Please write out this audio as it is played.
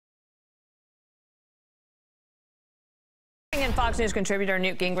and Fox News contributor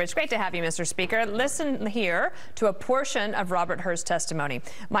Newt Gingrich. Great to have you, Mr. Speaker. Listen here to a portion of Robert Hur's testimony.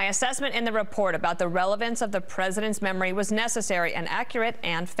 My assessment in the report about the relevance of the president's memory was necessary and accurate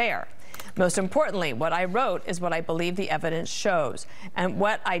and fair. Most importantly, what I wrote is what I believe the evidence shows and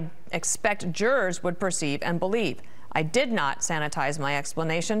what I expect jurors would perceive and believe. I did not sanitize my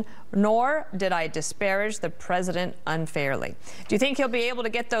explanation, nor did I disparage the president unfairly. Do you think he'll be able to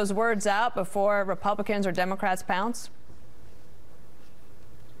get those words out before Republicans or Democrats pounce?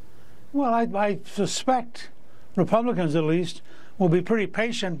 Well, I suspect Republicans, at least, will be pretty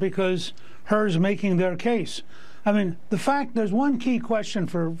patient because Hur's making their case. I mean, there's one key question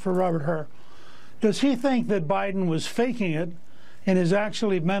for Robert Hur. Does he think that Biden was faking it and is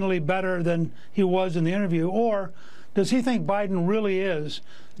actually mentally better than he was in the interview, or does he think Biden really is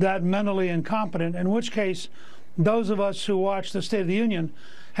that mentally incompetent, in which case those of us who watch the State of the Union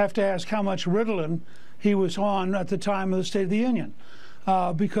have to ask how much Ritalin he was on at the time of the State of the Union,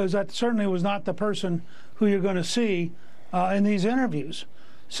 because that certainly was not the person who you're going to see in these interviews.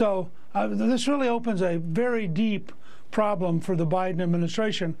 So this really opens a very deep problem for the Biden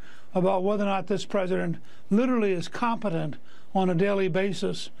administration about whether or not this president literally is competent on a daily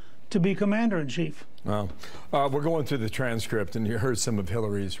basis to be commander-in-chief. Well, we're going through the transcript, and you heard some of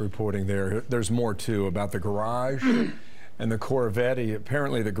Hillary's reporting there. There's more, too, about the garage and the Corvette.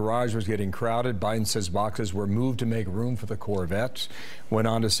 Apparently, the garage was getting crowded. Biden says boxes were moved to make room for the Corvette. Went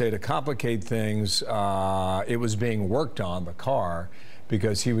on to say, to complicate things, it was being worked on, the car,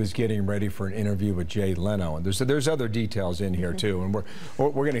 because he was getting ready for an interview with Jay Leno. And there's other details in here, too, and we're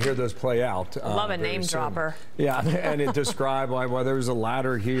going to hear those play out. Love a name dropper. Yeah, and it described why there was a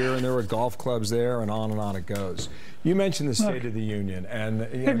ladder here, and there were golf clubs there, and on it goes. You mentioned the State of the Union,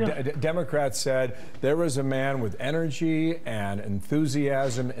 and Democrats said there was a man with energy and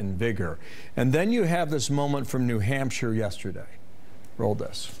enthusiasm and vigor. And then you have this moment from New Hampshire yesterday. Roll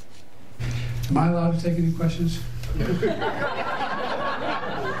this. Am I allowed to take any questions?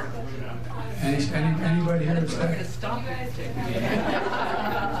 Anybody here? Stop it.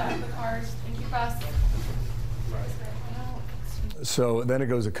 So then it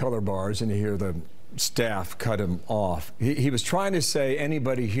goes to color bars, and you hear the staff cut him off. He was trying to say,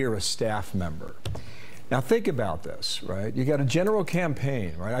 anybody here a staff member? Now think about this, right? You got a general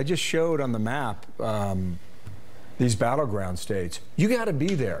campaign, right? I just showed on the map these battleground states. You got to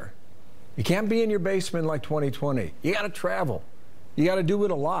be there. You can't be in your basement like 2020. You got to travel. You got to do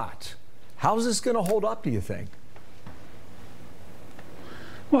it a lot. How's this going to hold up, do you think?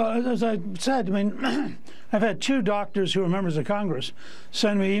 Well, as I said, I mean, I've had two doctors who are members of Congress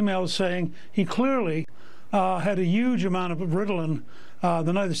send me emails saying he clearly had a huge amount of Ritalin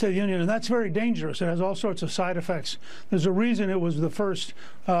the night of the State of the Union, and that's very dangerous. It has all sorts of side effects. There's a reason it was the first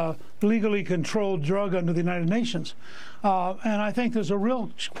legally controlled drug under the United Nations. And I think there's a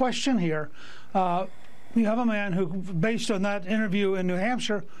real question here. You have a man who, based on that interview in New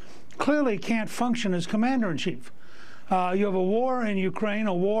Hampshire, clearly can't function as commander-in-chief. You have a war in Ukraine,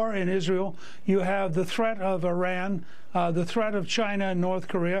 a war in Israel. You have the threat of Iran, the threat of China and North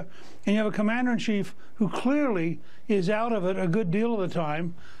Korea. And you have a commander-in-chief who clearly is out of it a good deal of the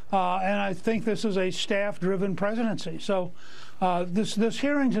time. And I think this is a staff-driven presidency. So this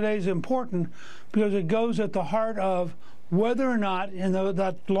hearing today is important because it goes at the heart of whether or not, in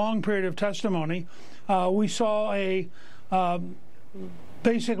that long period of testimony, we saw a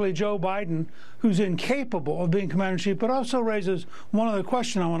basically Joe Biden who's incapable of being commander-in-chief, but also raises one other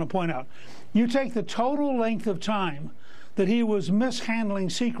question I want to point out. You take the total length of time that he was mishandling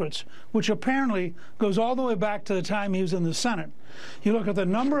secrets, which apparently goes all the way back to the time he was in the Senate. You look at the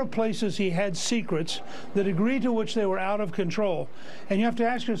number of places he had secrets, the degree to which they were out of control, and you have to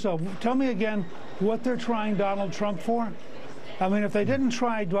ask yourself, tell me again what they're trying Donald Trump for? I mean, if they didn't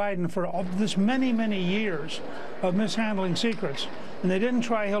try Biden for all this many, many years of mishandling secrets, and they didn't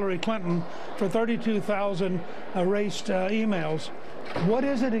try Hillary Clinton for 32,000 erased emails, what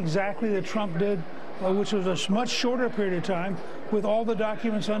is it exactly that Trump did, which was a much shorter period of time, with all the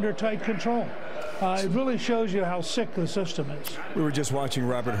documents under tight control? It really shows you how sick the system is. We were just watching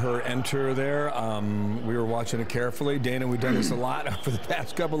Robert Hur enter there. We were watching it carefully. Dana, we've done this a lot for the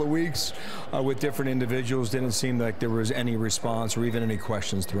past couple of weeks with different individuals. Didn't seem like there was any response or even any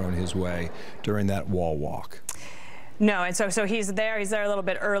questions thrown his way during that wall walk. No, and so he's there a little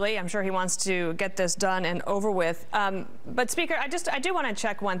bit early. I'm sure he wants to get this done and over with. But Speaker, I do want to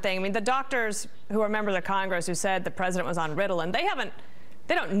check one thing. I mean, the doctors who are members of Congress who said the president was on Ritalin,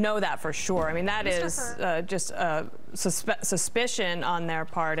 they don't know that for sure. I mean, that is just a suspicion on their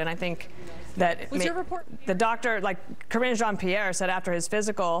part, and I think that was your report? The doctor, like Corinne Jean-Pierre, said after his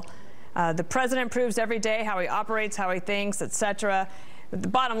physical, The president proves every day how he operates, how he thinks, etc. The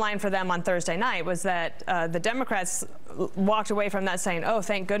bottom line for them on Thursday night was that the Democrats walked away from that saying, oh,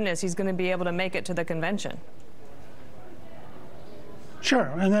 thank goodness he's going to be able to make it to the convention.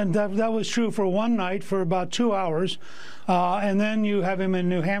 Sure, and then that was true for one night for about 2 hours, and then you have him in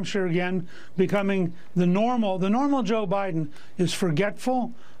New Hampshire again, becoming the normal. The normal Joe Biden is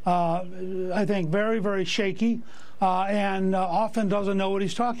forgetful, I think very, very shaky, and often doesn't know what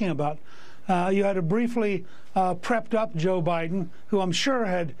he's talking about. You had a briefly prepped up Joe Biden, who I'm sure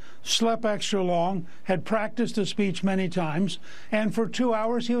had slept extra long, had practiced the speech many times, and for 2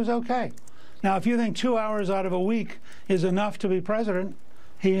 hours he was okay. Now, if you think 2 hours out of a week is enough to be president,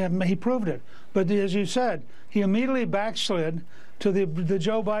 he proved it. But as you said, he immediately backslid to the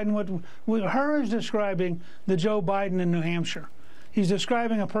Joe Biden. What Hur is describing the Joe Biden in New Hampshire. He's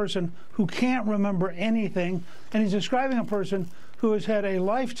describing a person who can't remember anything, and he's describing a person who has had a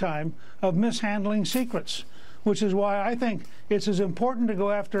lifetime of mishandling secrets, which is why I think it's as important to go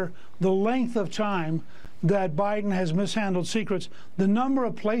after the length of time that Biden has mishandled secrets, the number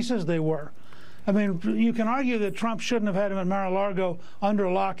of places they were. I mean, you can argue that Trump shouldn't have had him at Mar-a-Lago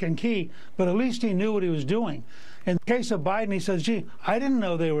under lock and key, but at least he knew what he was doing. In the case of Biden, he says, gee, I didn't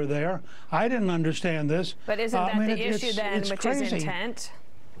know they were there. I didn't understand this. But isn't that the issue then, which is intent?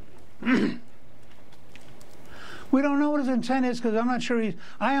 We don't know what his intent is because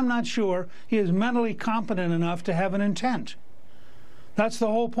I am not sure he is mentally competent enough to have an intent. That's the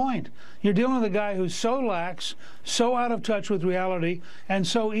whole point. You're dealing with a guy who's so lax, so out of touch with reality, and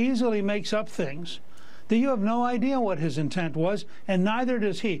so easily makes up things that you have no idea what his intent was, and neither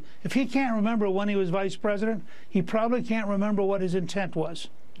does he. If he can't remember when he was vice president, he probably can't remember what his intent was.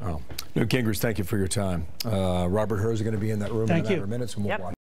 Oh, Newt Gingrich, thank you for your time. Robert Hur is going to be in that room in a matter of minutes, and we'll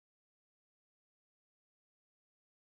watch.